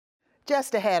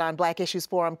Just ahead on Black Issues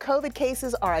Forum, COVID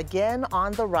cases are again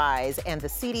on the rise, and the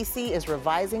CDC is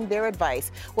revising their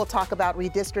advice. We'll talk about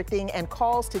redistricting and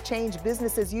calls to change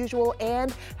business as usual,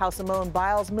 and how Simone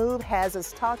Biles' move has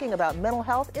us talking about mental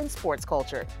health in sports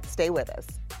culture. Stay with us.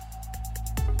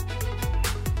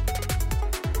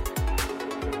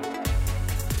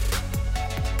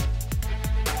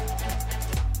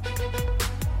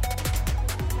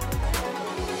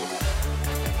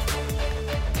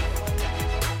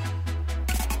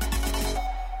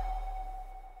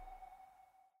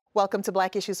 Welcome to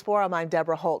Black Issues Forum. I'm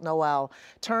Deborah Holt-Noel.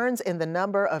 Turns in the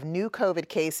number of new COVID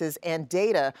cases and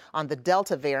data on the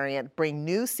Delta variant bring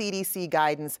new CDC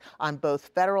guidance on both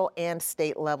federal and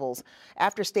state levels.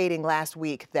 After stating last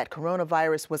week that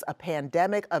coronavirus was a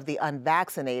pandemic of the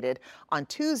unvaccinated, on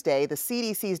Tuesday, the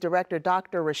CDC's director,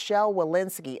 Dr. Rochelle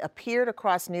Walensky, appeared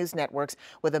across news networks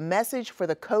with a message for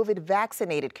the COVID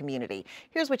vaccinated community.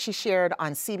 Here's what she shared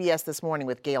on CBS This Morning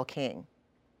with Gayle King.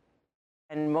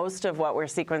 And most of what we're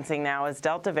sequencing now is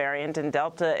Delta variant, and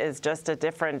Delta is just a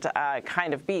different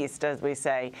kind of beast, as we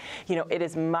say. You know, it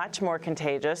is much more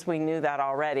contagious. We knew that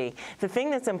already. The thing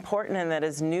that's important, and that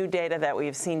is new data that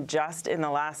we've seen just in the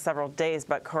last several days,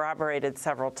 but corroborated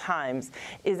several times,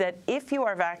 is that if you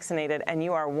are vaccinated and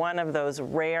you are one of those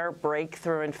rare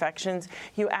breakthrough infections,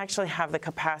 you actually have the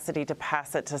capacity to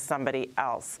pass it to somebody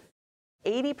else.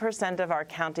 80% of our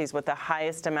counties with the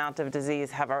highest amount of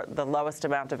disease have the lowest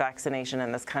amount of vaccination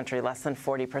in this country, less than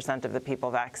 40% of the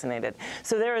people vaccinated.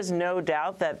 So there is no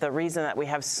doubt that the reason that we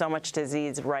have so much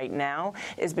disease right now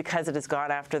is because it has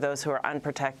gone after those who are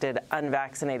unprotected,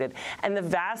 unvaccinated. And the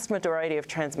vast majority of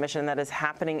transmission that is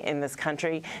happening in this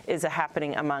country is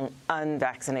happening among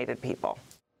unvaccinated people.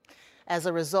 As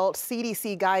a result,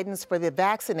 CDC guidance for the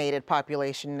vaccinated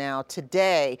population now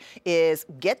today is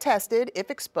get tested if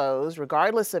exposed,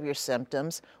 regardless of your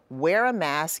symptoms, wear a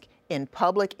mask in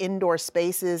public indoor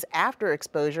spaces after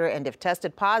exposure, and if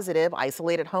tested positive,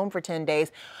 isolate at home for 10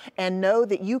 days, and know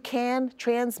that you can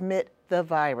transmit the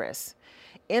virus.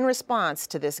 In response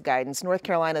to this guidance, North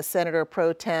Carolina Senator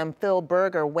Pro Tem Phil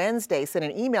Berger Wednesday sent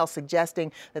an email suggesting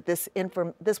that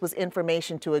this was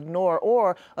information to ignore,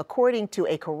 or, according to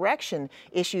a correction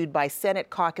issued by Senate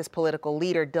caucus political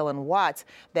leader Dylan Watts,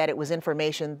 that it was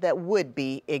information that would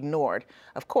be ignored.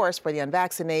 Of course, for the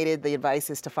unvaccinated, the advice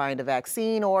is to find a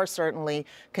vaccine or certainly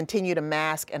continue to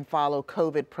mask and follow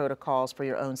COVID protocols for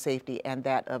your own safety and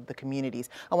that of the communities.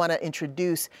 I want to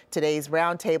introduce today's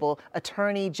roundtable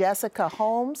attorney Jessica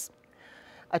Holmes,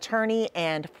 attorney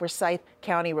and Forsyth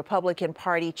County Republican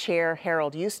Party Chair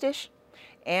Harold Eustache,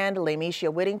 and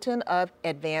Lamisha Whittington of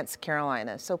Advance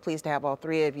Carolina. So pleased to have all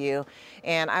three of you.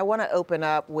 And I want to open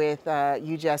up with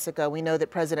you, Jessica. We know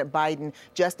that President Biden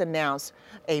just announced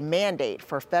a mandate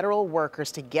for federal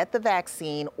workers to get the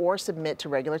vaccine or submit to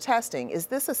regular testing. Is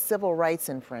this a civil rights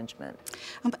infringement?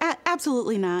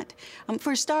 Absolutely not.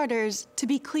 For starters, to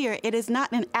be clear, it is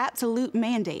not an absolute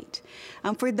mandate.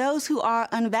 For those who are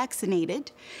unvaccinated,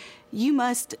 you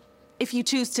must, if you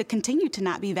choose to continue to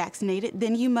not be vaccinated,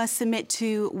 then you must submit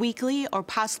to weekly or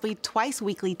possibly twice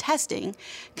weekly testing,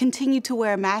 continue to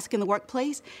wear a mask in the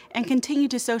workplace, and continue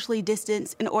to socially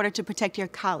distance in order to protect your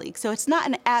colleagues. So it's not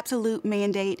an absolute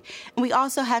mandate. And we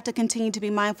also have to continue to be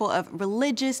mindful of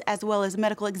religious as well as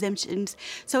medical exemptions.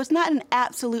 So it's not an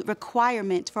absolute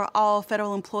requirement for all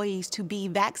federal employees to be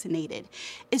vaccinated.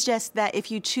 It's just that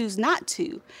if you choose not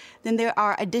to, then there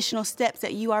are additional steps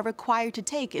that you are required to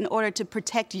take in order to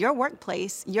protect your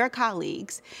workplace, your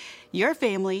colleagues, your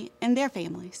family, and their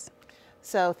families.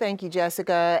 So thank you,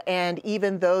 Jessica. And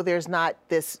even though there's not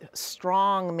this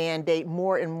strong mandate,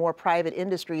 more and more private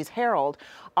industries, Harold,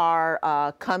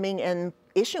 are coming and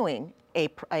issuing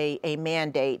a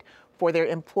mandate for their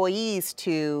employees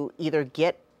to either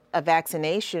get a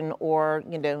vaccination or,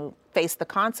 face the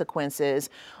consequences.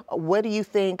 What do you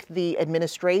think the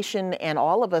administration and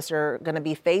all of us are going to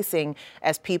be facing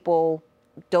as people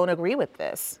don't agree with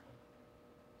this?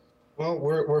 Well,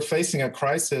 we're facing a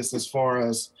crisis as far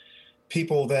as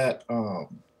people that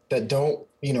don't,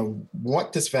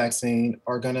 want this vaccine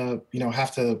are going to,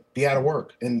 have to be out of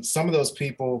work. And some of those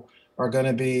people are going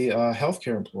to be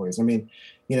healthcare employees. I mean,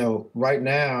 right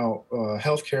now,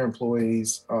 healthcare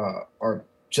employees are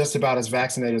just about as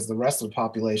vaccinated as the rest of the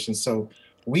population. So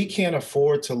we can't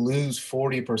afford to lose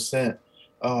 40%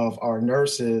 of our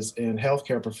nurses and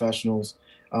healthcare professionals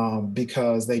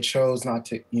because they chose not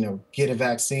to, get a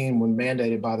vaccine when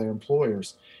mandated by their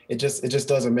employers. It just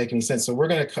doesn't make any sense. So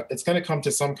it's going to come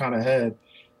to some kind of head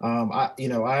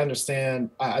I understand.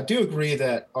 I do agree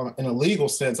that in a legal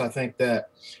sense, I think that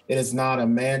it is not a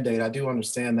mandate. I do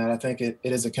understand that. I think it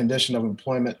is a condition of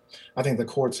employment. I think the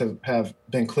courts have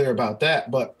been clear about that.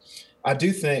 But I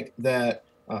do think that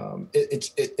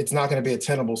it's not going to be a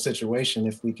tenable situation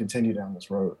if we continue down this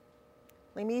road.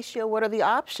 Lamisha, what are the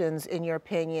options in your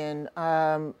opinion?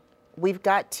 We've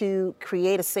got to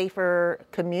create a safer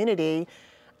community.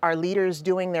 Are leaders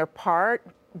doing their part?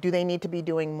 Do they need to be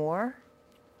doing more?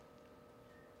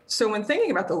 So when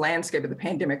thinking about the landscape of the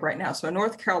pandemic right now, so in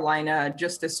North Carolina,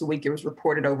 just this week, it was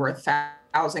reported over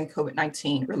 1,000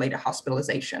 COVID-19 related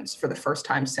hospitalizations for the first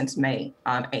time since May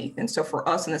 8th. And so for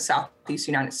us in the Southeast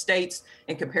United States,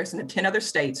 in comparison to 10 other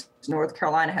states, North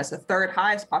Carolina has the third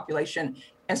highest population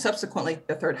and subsequently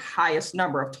the third highest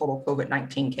number of total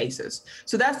COVID-19 cases.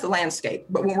 So that's the landscape.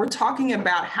 But when we're talking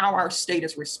about how our state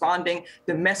is responding,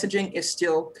 the messaging is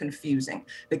still confusing.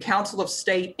 The Council of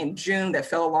State in June that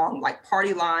fell along like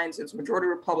party lines, it was majority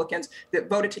Republicans that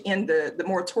voted to end the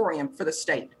moratorium for the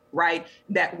state, right?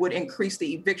 That would increase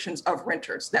the evictions of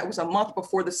renters. That was a month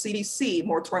before the CDC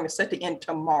moratorium is set to end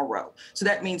tomorrow. So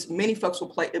that means many folks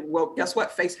will guess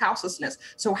what, face houselessness.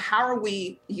 So how are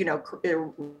we,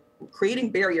 creating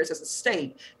barriers as a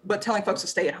state, but telling folks to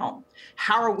stay at home?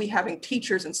 How are we having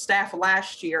teachers and staff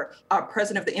last year?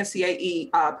 President of the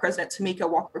NCAE, President Tamika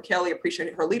Walker-Kelly,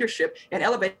 appreciated her leadership in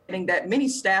elevating that many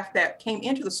staff that came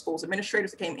into the schools,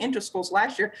 administrators that came into schools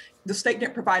last year, the state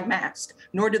didn't provide masks,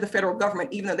 nor did the federal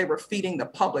government, even though they were feeding the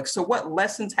public. So what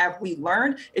lessons have we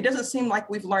learned? It doesn't seem like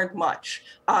we've learned much.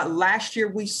 Last year,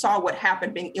 we saw what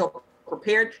happened being ill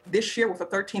prepared. This year, with a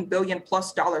 $13 billion+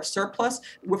 surplus,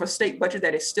 with a state budget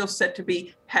that is still set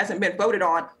to hasn't been voted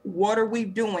on, what are we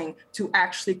doing to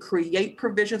actually create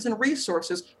provisions and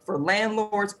resources for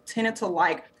landlords, tenants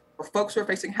alike, for folks who are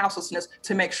facing houselessness,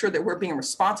 to make sure that we're being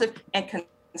responsive and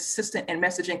consistent in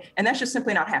messaging? And that's just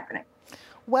simply not happening.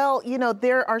 Well,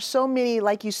 there are so many,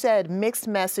 like you said, mixed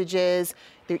messages.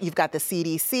 You've got the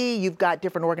CDC, you've got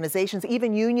different organizations,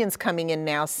 even unions coming in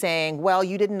now saying, well,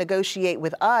 you didn't negotiate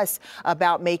with us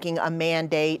about making a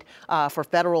mandate for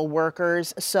federal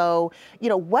workers. So,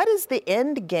 what is the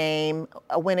end game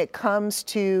when it comes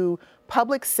to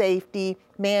public safety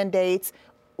mandates,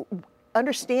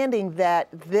 understanding that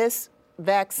this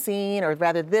vaccine, or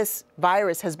rather this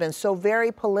virus, has been so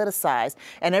very politicized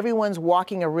and everyone's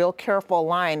walking a real careful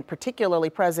line, particularly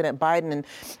President Biden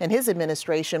and his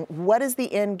administration? What is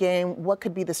the end game? What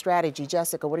could be the strategy?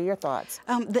 Jessica, what are your thoughts?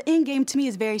 The end game to me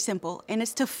is very simple, and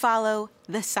it's to follow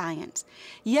the science.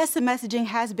 Yes, the messaging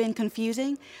has been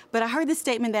confusing, but I heard the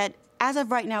statement that as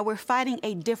of right now, we're fighting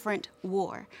a different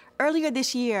war. Earlier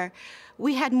this year,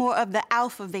 we had more of the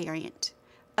Alpha variant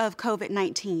of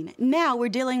COVID-19. Now we're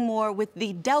dealing more with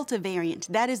the Delta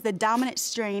variant. That is the dominant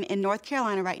strain in North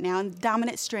Carolina right now, and the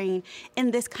dominant strain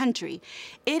in this country.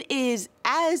 It is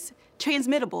as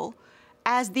transmittable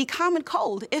as the common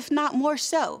cold, if not more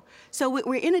so. So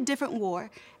we're in a different war,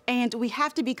 and we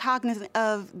have to be cognizant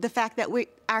of the fact that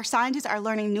our scientists are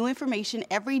learning new information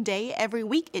every day, every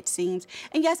week, it seems.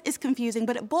 And yes, it's confusing,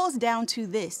 but it boils down to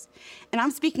this. And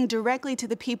I'm speaking directly to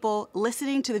the people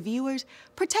listening, to the viewers.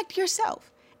 Protect yourself.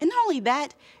 And not only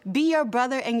that, be your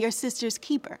brother and your sister's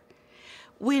keeper.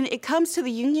 When it comes to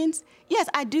the unions, yes,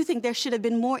 I do think there should have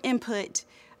been more input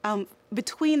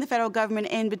between the federal government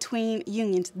and between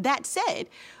unions. That said,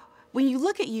 when you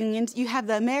look at unions, you have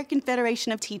the American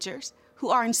Federation of Teachers, who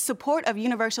are in support of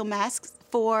universal masks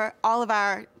for all of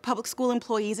our public school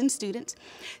employees and students.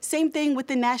 Same thing with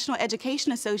the National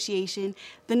Education Association,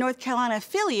 the North Carolina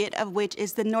affiliate of which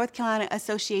is the North Carolina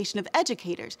Association of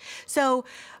Educators. So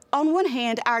on one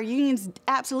hand, our unions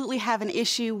absolutely have an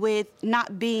issue with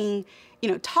not being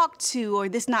talked to, or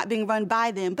this not being run by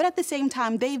them. But at the same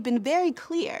time, they've been very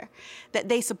clear that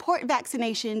they support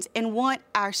vaccinations and want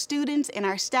our students and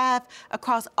our staff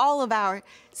across all of our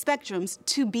spectrums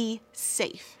to be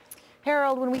safe.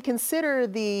 Harold, when we consider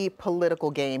the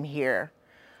political game here,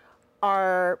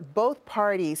 are both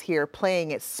parties here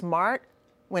playing it smart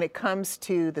when it comes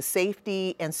to the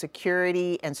safety and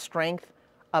security and strength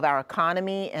of our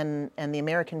economy and the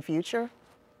American future?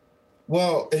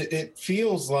 Well, it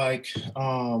feels like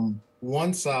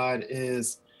one side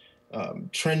is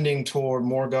trending toward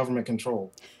more government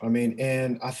control.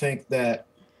 And I think that,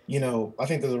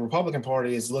 the Republican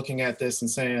Party is looking at this and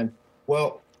saying,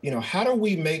 well, how do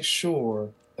we make sure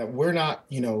that we're not,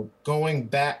 going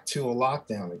back to a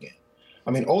lockdown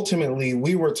again? Ultimately,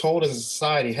 we were told as a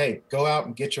society, hey, go out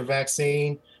and get your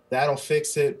vaccine. That'll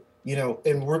fix it.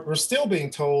 And we're still being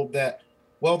told that,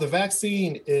 well, the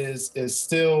vaccine is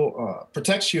still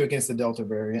protects you against the Delta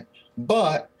variant,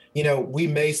 but we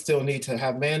may still need to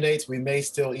have mandates. We may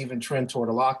still even trend toward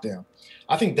a lockdown.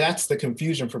 I think that's the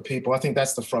confusion for people. I think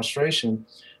that's the frustration.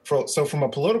 So from a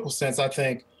political sense, I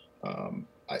think,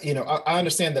 I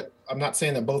understand that. I'm not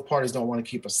saying that both parties don't want to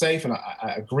keep us safe, and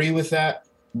I agree with that.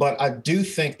 But I do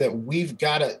think that we've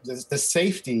got to, the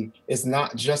safety is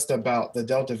not just about the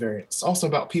Delta variant. It's also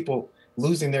about people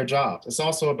losing their jobs. It's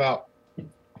also about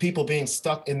people being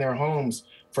stuck in their homes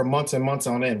for months and months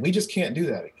on end. We just can't do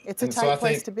that. It's a tight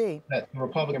place to be. That the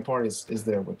Republican Party is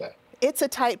there with that. It's a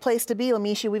tight place to be,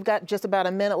 Lamisha. We've got just about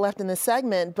a minute left in this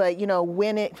segment, but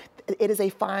when it is a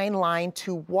fine line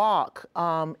to walk,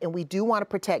 and we do want to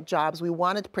protect jobs. We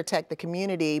want to protect the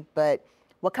community, but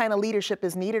what kind of leadership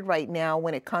is needed right now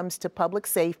when it comes to public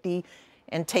safety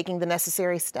and taking the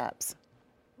necessary steps?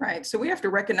 Right. So we have to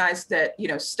recognize that,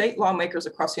 state lawmakers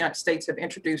across the United States have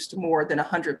introduced more than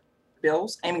 100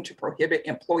 bills aiming to prohibit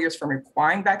employers from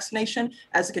requiring vaccination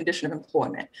as a condition of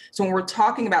employment. So when we're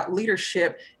talking about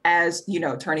leadership, as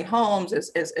Attorney Holmes,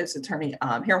 as Attorney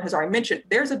Harold has already mentioned,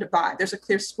 there's a divide, there's a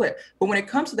clear split. But when it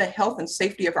comes to the health and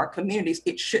safety of our communities,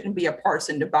 it shouldn't be a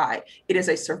partisan divide. It is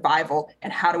a survival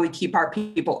and how do we keep our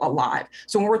people alive?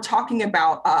 So when we're talking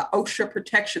about OSHA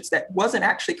protections that wasn't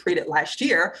actually created last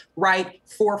year, right,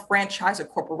 for franchisor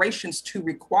corporations to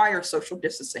require social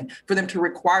distancing, for them to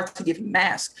require to give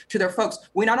masks to their folks,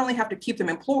 we not only have to keep them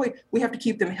employed, we have to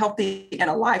keep them healthy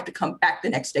and alive to come back the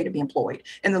next day to be employed.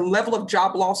 And the level of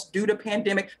job loss due to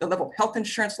pandemic, the level of health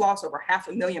insurance loss, over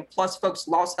 500,000 plus folks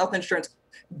lost health insurance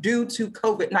due to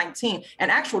COVID-19,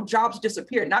 and actual jobs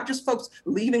disappeared, not just folks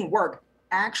leaving work,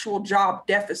 actual job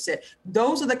deficit.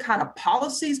 Those are the kind of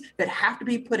policies that have to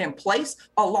be put in place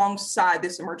alongside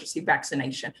this emergency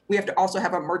vaccination. We have to also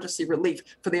have emergency relief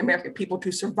for the American people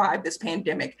to survive this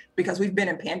pandemic, because we've been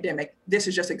in pandemic. This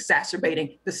is just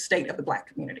exacerbating the state of the Black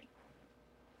community.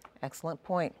 Excellent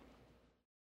point.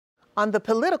 On the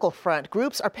political front,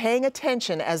 groups are paying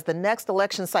attention as the next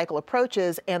election cycle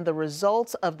approaches and the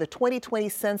results of the 2020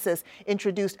 census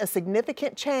introduced a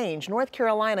significant change. North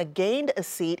Carolina gained a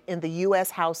seat in the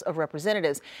U.S. House of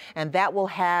Representatives, and that will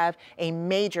have a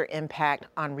major impact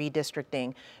on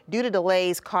redistricting. Due to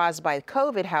delays caused by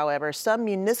COVID, however, some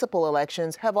municipal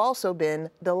elections have also been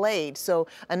delayed. So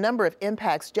a number of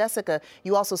impacts. Jessica,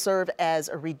 you also serve as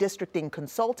a redistricting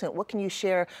consultant. What can you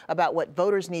share about what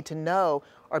voters need to know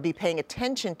or be paying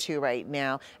attention to right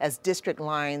now as district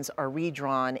lines are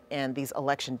redrawn and these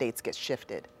election dates get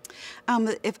shifted?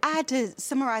 If I had to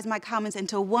summarize my comments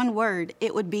into one word,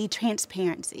 it would be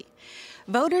transparency.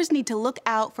 Voters need to look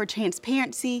out for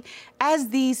transparency. As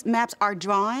these maps are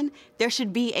drawn, there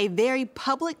should be a very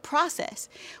public process.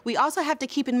 We also have to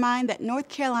keep in mind that North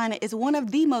Carolina is one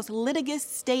of the most litigious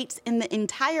states in the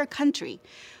entire country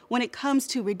when it comes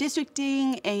to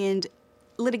redistricting and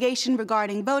litigation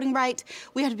regarding voting rights.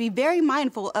 We have to be very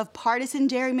mindful of partisan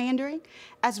gerrymandering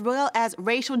as well as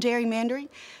racial gerrymandering.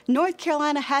 North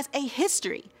Carolina has a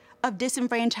history of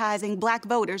disenfranchising Black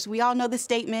voters. We all know the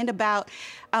statement about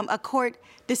a court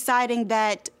deciding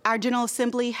that our General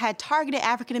Assembly had targeted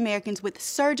African Americans with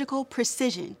surgical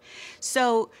precision.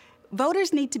 So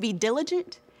voters need to be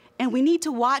diligent, and we need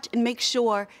to watch and make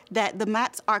sure that the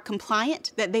maps are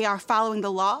compliant, that they are following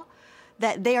the law,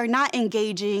 that they are not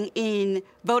engaging in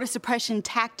voter suppression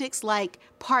tactics like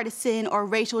partisan or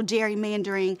racial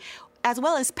gerrymandering, as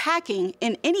well as packing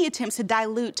in any attempts to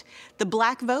dilute the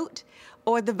Black vote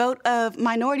or the vote of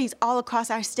minorities all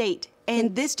across our state.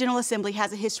 And this General Assembly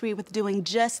has a history with doing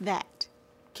just that.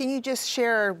 Can you just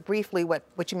share briefly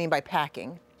what you mean by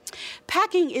packing?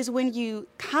 Packing is when you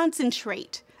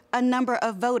concentrate a number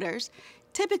of voters,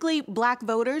 typically Black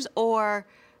voters or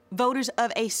voters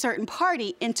of a certain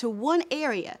party, into one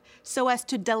area so as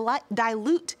to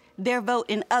dilute their vote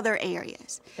in other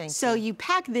areas. So you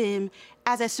pack them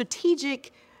as a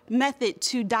strategic method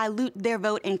to dilute their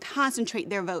vote and concentrate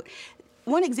their vote.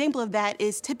 One example of that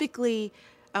is typically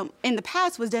in the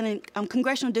past was done in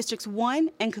Congressional Districts 1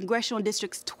 and Congressional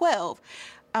Districts 12.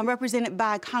 Represented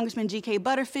by Congressman G.K.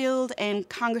 Butterfield and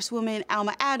Congresswoman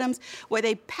Alma Adams, where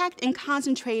they packed and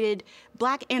concentrated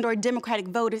Black and or Democratic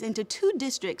voters into two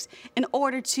districts in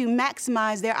order to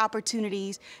maximize their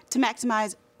opportunities, to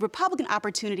maximize Republican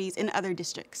opportunities in other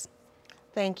districts.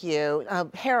 Thank you.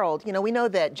 Harold, we know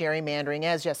that gerrymandering,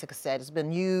 as Jessica said, has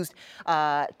been used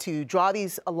to draw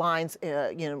these lines,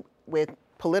 with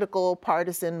political,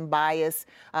 partisan bias,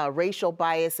 racial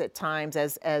bias at times,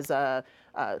 as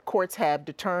courts have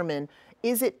determined.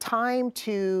 Is it time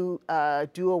to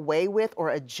do away with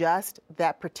or adjust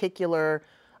that particular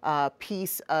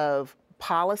piece of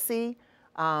policy?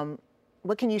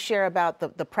 What can you share about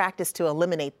the practice to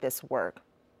eliminate this work?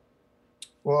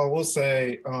 Well, I will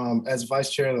say, as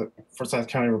vice chair of the Forsyth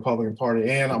County Republican Party,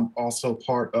 and I'm also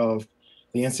part of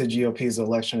the NCGOP's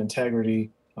election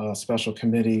integrity special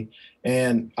committee,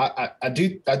 and I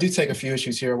do take a few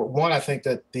issues here. One, I think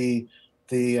that the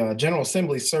General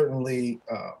Assembly certainly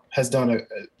has done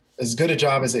as good a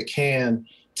job as it can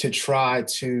to try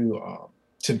to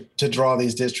draw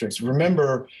these districts.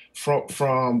 Remember,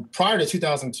 from prior to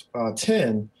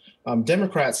 2010.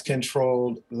 Democrats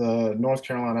controlled the North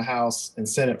Carolina House and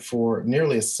Senate for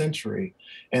nearly a century,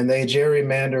 and they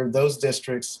gerrymandered those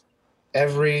districts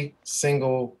every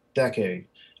single decade.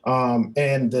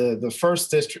 And the first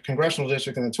district, congressional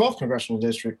district, and the 12th congressional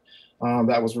district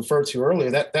that was referred to earlier,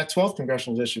 that 12th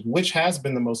congressional district, which has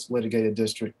been the most litigated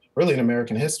district really in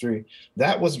American history,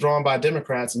 that was drawn by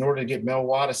Democrats in order to get Mel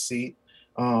Watt a seat.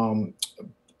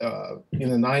 In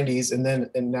the 90s,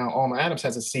 and now Alma Adams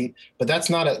has a seat, but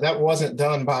that wasn't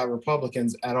done by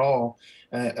Republicans at all.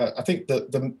 I think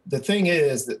the thing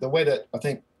is that the way that I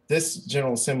think this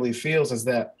General Assembly feels is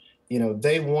that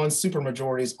they won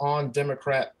supermajorities on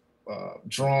Democrat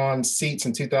drawn seats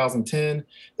in 2010.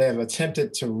 They have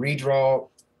attempted to redraw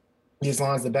these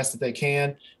lines the best that they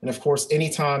can, and of course,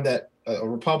 anytime that a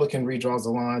Republican redraws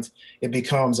the lines, it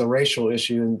becomes a racial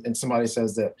issue, and somebody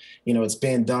says that it's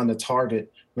being done to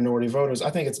target minority voters. I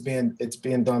think it's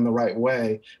being done the right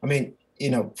way. I mean,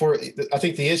 I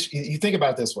think the issue, you think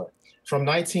about it this way: from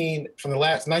the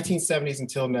last 1970s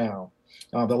until now,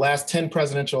 the last 10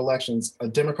 presidential elections, a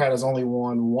Democrat has only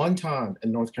won one time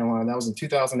in North Carolina. That was in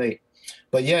 2008,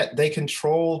 but yet they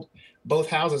controlled both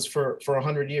houses for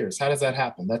 100 years. How does that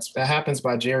happen? That happens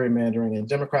by gerrymandering, and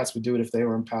Democrats would do it if they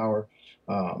were in power.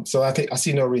 So I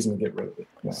see no reason to get rid of it.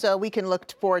 Yeah. So we can look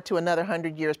forward to another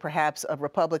 100 years, perhaps, of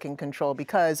Republican control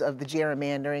because of the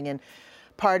gerrymandering, and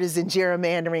partisan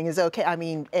gerrymandering is okay. I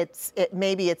mean, is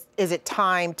it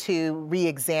time to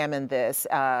re-examine this?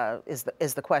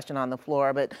 Is the question on the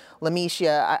floor? But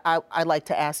Lamisha, I'd like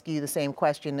to ask you the same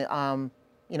question.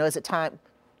 Is it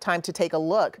time to take a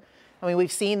look? I mean,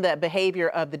 we've seen the behavior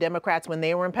of the Democrats when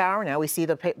they were in power. Now we see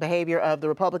the behavior of the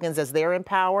Republicans as they're in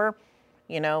power.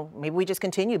 Maybe we just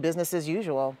continue business as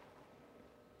usual.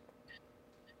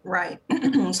 Right.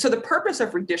 So the purpose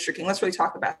of redistricting, let's really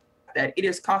talk about that. It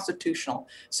is constitutional.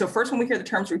 So first, when we hear the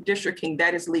terms redistricting,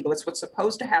 that is legal. It's what's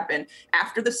supposed to happen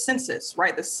after the census,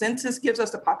 right? The census gives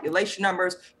us the population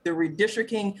numbers. The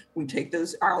redistricting, we take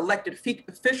those, our elected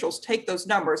officials take those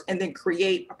numbers and then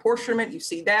create apportionment. You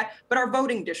see that, but our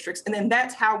voting districts, and then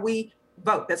that's how we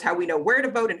vote. That's how we know where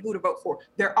to vote and who to vote for.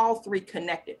 They're all three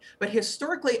connected. But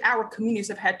historically, our communities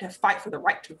have had to fight for the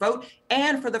right to vote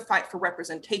and for the fight for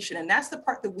representation. And that's the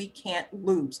part that we can't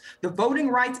lose. The Voting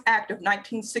Rights Act of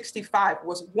 1965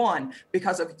 was won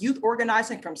because of youth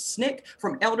organizing from SNCC,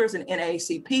 from elders in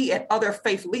NAACP, and other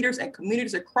faith leaders and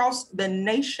communities across the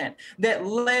nation that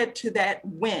led to that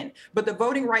win. But the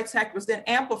Voting Rights Act was then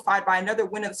amplified by another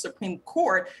win in the Supreme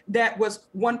Court that was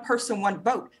one person, one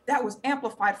vote. That was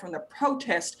amplified from the protest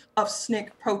of SNCC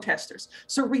protesters.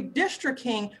 So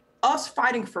redistricting, us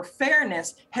fighting for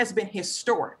fairness, has been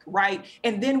historic, right?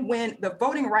 And then when the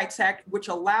Voting Rights Act, which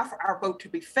allowed for our vote to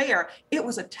be fair, it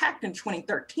was attacked in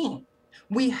 2013.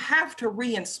 We have to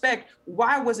re-inspect,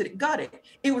 why was it gutted?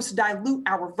 It was to dilute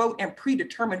our vote and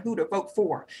predetermine who to vote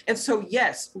for. And so,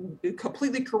 yes,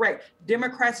 completely correct.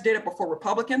 Democrats did it before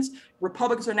Republicans.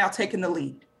 Republicans are now taking the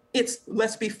lead.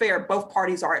 Let's be fair, both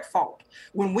parties are at fault.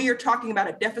 When we are talking about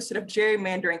a deficit of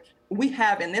gerrymandering, we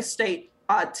have in this state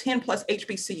 10 plus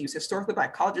HBCUs, historically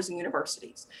black colleges and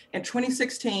universities. In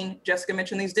 2016, Jessica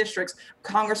mentioned these districts,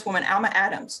 Congresswoman Alma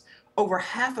Adams, over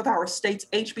half of our state's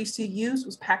HBCUs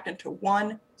was packed into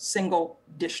one single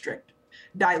district,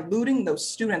 diluting those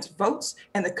students' votes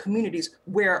and the communities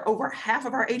where over half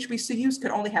of our HBCUs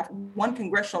could only have one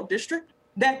congressional district.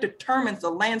 That determines the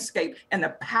landscape and the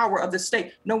power of the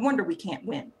state. No wonder we can't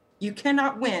win. You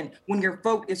cannot win when your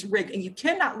vote is rigged, and you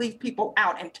cannot leave people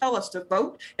out and tell us to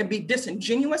vote and be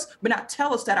disingenuous, but not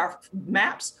tell us that our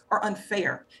maps are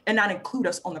unfair and not include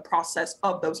us on the process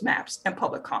of those maps and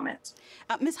public comments.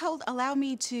 Ms. Holt, allow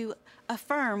me to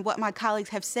affirm what my colleagues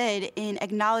have said in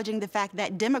acknowledging the fact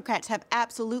that Democrats have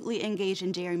absolutely engaged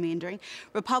in gerrymandering.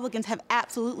 Republicans have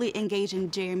absolutely engaged in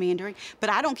gerrymandering.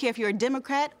 But I don't care if you're a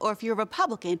Democrat or if you're a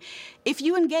Republican. If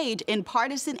you engage in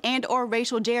partisan and or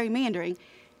racial gerrymandering,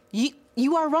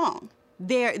 you are wrong.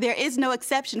 There is no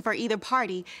exception for either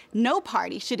party. No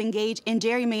party should engage in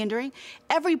gerrymandering.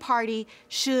 Every party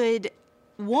should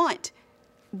want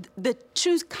the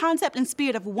true concept and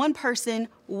spirit of one person,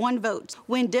 one vote.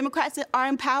 When Democrats are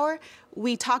in power,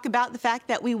 we talk about the fact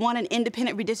that we want an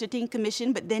independent redistricting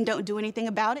commission, but then don't do anything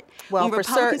about it. Well, when for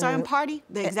Republicans are in certain, party,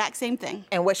 the exact same thing.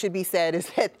 And what should be said is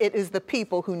that it is the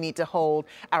people who need to hold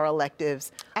our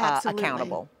electives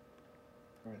accountable.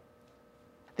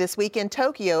 This week in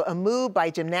Tokyo, a move by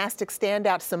gymnastics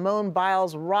standout Simone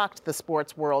Biles rocked the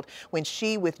sports world when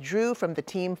she withdrew from the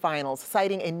team finals,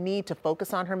 citing a need to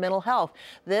focus on her mental health.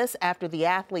 This after the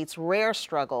athlete's rare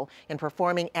struggle in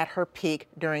performing at her peak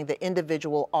during the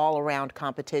individual all-around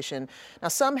competition. Now,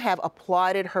 some have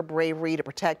applauded her bravery to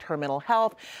protect her mental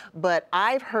health, but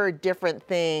I've heard different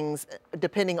things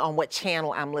depending on what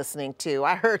channel I'm listening to.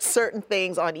 I heard certain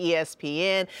things on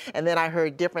ESPN, and then I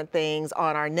heard different things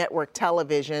on our network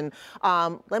television.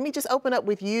 Let me just open up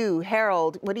with you,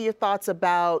 Harold. What are your thoughts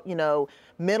about,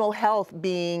 mental health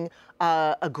being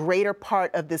a greater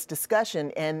part of this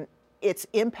discussion and its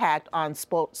impact on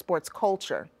sports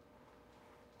culture?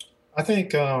 I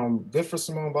think good for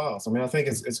Simone Biles. I mean, I think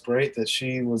it's great that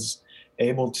she was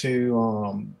able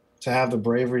to have the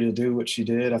bravery to do what she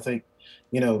did. I think,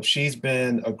 she's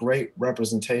been a great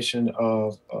representation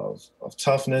of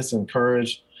toughness and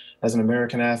courage as an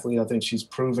American athlete. I think she's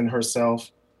proven herself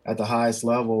at the highest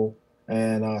level,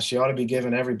 and she ought to be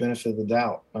given every benefit of the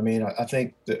doubt. I mean, I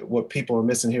think that what people are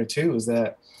missing here too is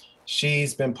that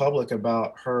she's been public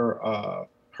about her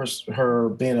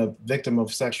being a victim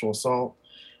of sexual assault,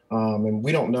 and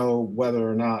we don't know whether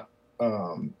or not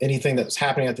anything that's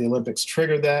happening at the Olympics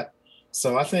triggered that.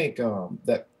 So I think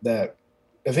that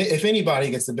if anybody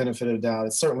gets the benefit of the doubt,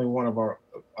 it's certainly one of our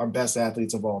best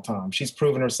athletes of all time. She's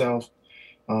proven herself.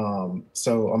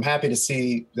 So I'm happy to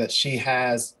see that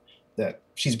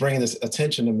she's bringing this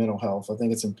attention to mental health. I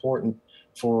think it's important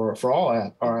for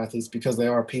all our athletes because they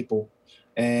are people.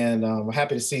 And I'm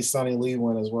happy to see Sonny Lee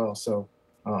win as well. So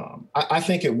I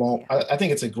think I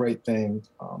think it's a great thing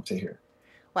to hear.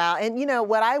 Wow. And,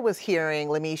 what I was hearing,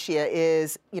 Lamicia,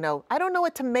 is, I don't know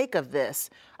what to make of this.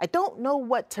 I don't know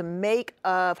what to make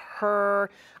of her.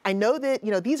 I know that,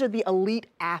 these are the elite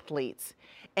athletes.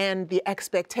 And the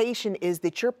expectation is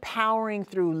that you're powering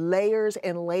through layers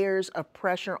and layers of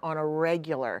pressure on a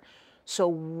regular. So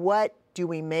what do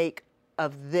we make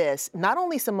of this? Not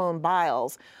only Simone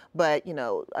Biles, but,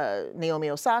 Naomi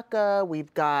Osaka,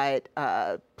 we've got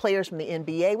players from the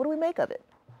NBA. What do we make of it?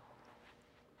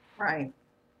 Right.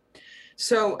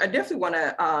 So I definitely want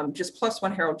to just plus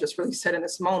one, Harold just really said in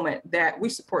this moment that we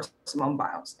support Simone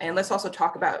Biles. And let's also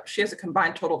talk about, she has a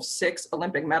combined total of 6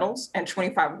 Olympic medals and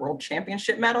 25 world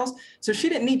championship medals. So she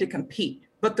didn't need to compete.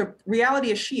 But the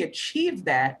reality is she achieved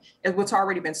that, as what's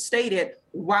already been stated,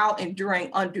 while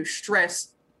enduring undue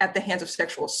stress at the hands of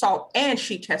sexual assault. And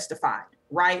she testified.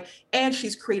 Right? And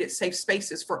she's created safe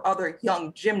spaces for other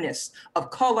young gymnasts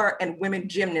of color and women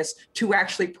gymnasts to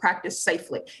actually practice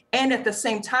safely. And at the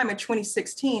same time, in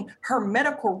 2016, her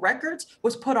medical records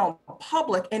was put on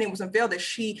public, and it was unveiled that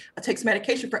she takes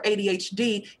medication for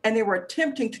ADHD, and they were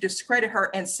attempting to discredit her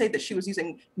and say that she was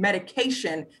using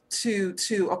medication to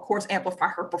of course, amplify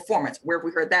her performance. Where have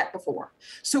we heard that before?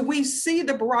 So we see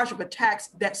the barrage of attacks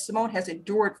that Simone has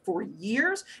endured for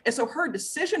years. And so her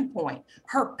decision point,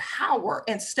 her power,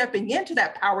 and stepping into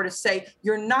that power to say,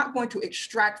 you're not going to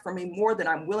extract from me more than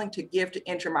I'm willing to give to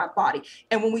injure my body.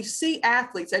 And when we see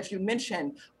athletes, as you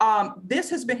mentioned,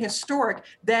 this has been historic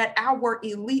that our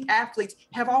elite athletes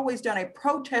have always done a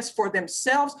protest for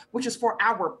themselves, which is for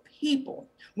our people.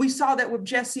 We saw that with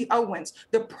Jesse Owens,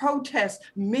 the protest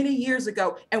many years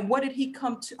ago. And what did he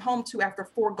come home to after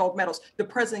 4 gold medals? The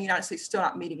president of the United States still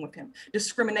not meeting with him.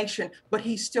 Discrimination, but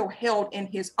he's still held in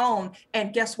his own.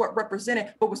 And guess what?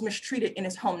 Represented, but was mistreated in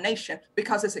his home nation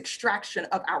because it's extraction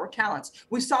of our talents.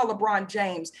 We saw LeBron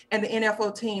James and the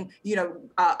NFL team,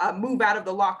 move out of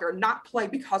the locker, not play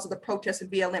because of the protests in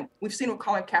BLM. We've seen with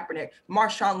Colin Kaepernick,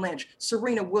 Marshawn Lynch,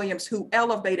 Serena Williams, who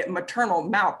elevated maternal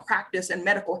malpractice and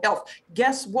medical health.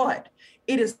 Guess what?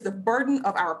 It is the burden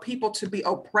of our people to be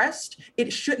oppressed.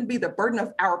 It shouldn't be the burden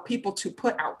of our people to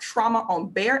put our trauma on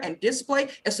bear and display.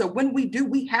 And so when we do,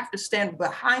 we have to stand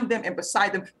behind them and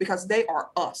beside them because they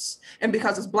are us. And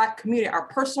because as Black community, our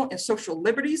personal and social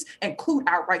liberties include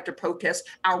our right to protest,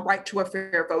 our right to a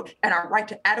fair vote, and our right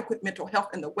to adequate mental health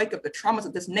in the wake of the traumas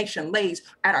that this nation lays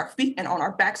at our feet and on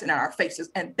our backs and at our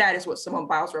faces. And that is what Simone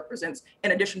Biles represents,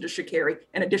 in addition to Sha'Carri,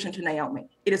 in addition to Naomi.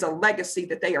 It is a legacy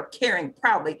that they are carrying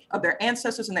proudly of their ancestors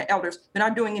and their elders. They're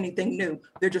not doing anything new.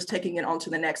 They're just taking it on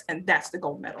to the next, and that's the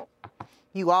gold medal.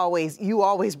 You always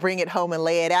bring it home and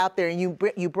lay it out there. And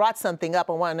you brought something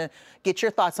up. I want to get your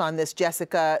thoughts on this,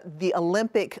 Jessica. The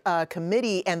Olympic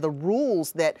Committee and the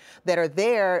rules that are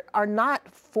there are not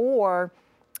for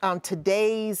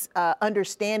today's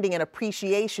understanding and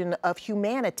appreciation of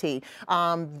humanity.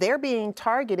 They're being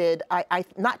targeted,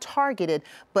 not targeted,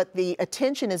 but the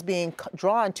attention is being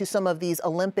drawn to some of these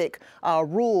Olympic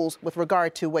rules with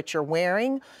regard to what you're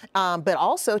wearing, but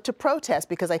also to protest,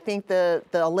 because I think the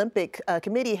Olympic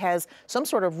Committee has some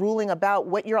sort of ruling about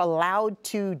what you're allowed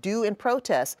to do in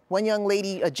protest. One young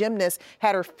lady, a gymnast,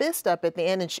 had her fist up at the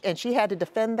end, and she had to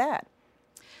defend that.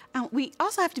 We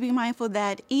also have to be mindful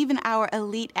that even our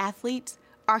elite athletes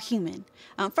are human.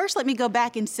 First, let me go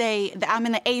back and say that I'm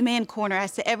in the amen corner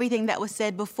as to everything that was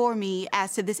said before me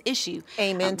as to this issue.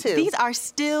 Amen, too. These are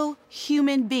still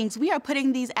human beings. We are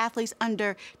putting these athletes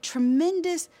under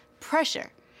tremendous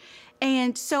pressure.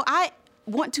 And so I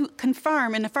want to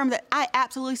confirm and affirm that I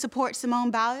absolutely support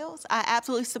Simone Biles. I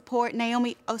absolutely support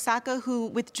Naomi Osaka, who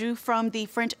withdrew from the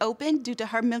French Open due to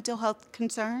her mental health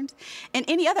concerns, and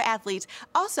any other athletes.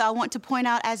 Also, I want to point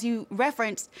out, as you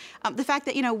referenced, the fact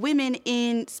that, women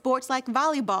in sports like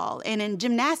volleyball and in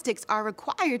gymnastics are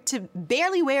required to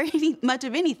barely wear much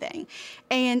of anything.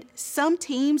 And some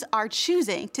teams are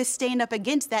choosing to stand up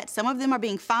against that. Some of them are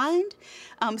being fined.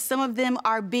 Some of them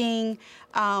are being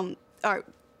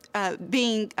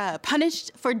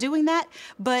punished for doing that,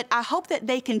 but I hope that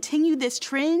they continue this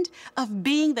trend of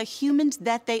being the humans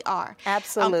that they are.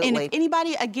 Absolutely. And if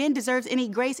anybody, again, deserves any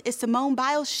grace, it's Simone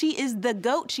Biles. She is the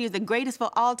GOAT. She is the greatest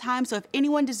of all time. So if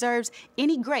anyone deserves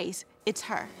any grace, it's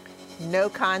her. No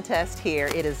contest here.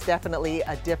 It is definitely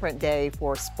a different day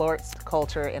for sports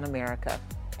culture in America,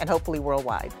 and hopefully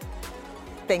worldwide.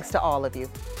 Thanks to all of you.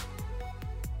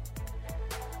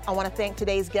 I want to thank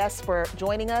today's guests for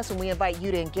joining us, and we invite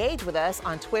you to engage with us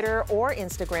on Twitter or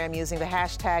Instagram using the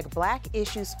hashtag Black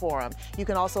Issues Forum. You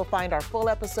can also find our full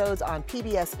episodes on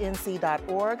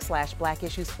pbsnc.org/Black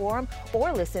Issues Forum,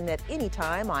 or listen at any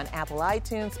time on Apple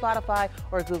iTunes, Spotify,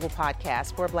 or Google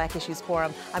Podcasts. For Black Issues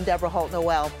Forum, I'm Deborah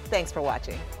Holt-Noel. Thanks for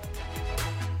watching.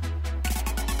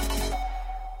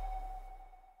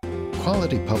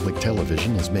 Quality public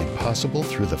television is made possible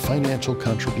through the financial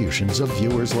contributions of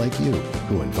viewers like you,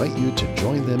 who invite you to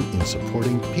join them in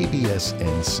supporting PBS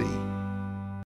NC.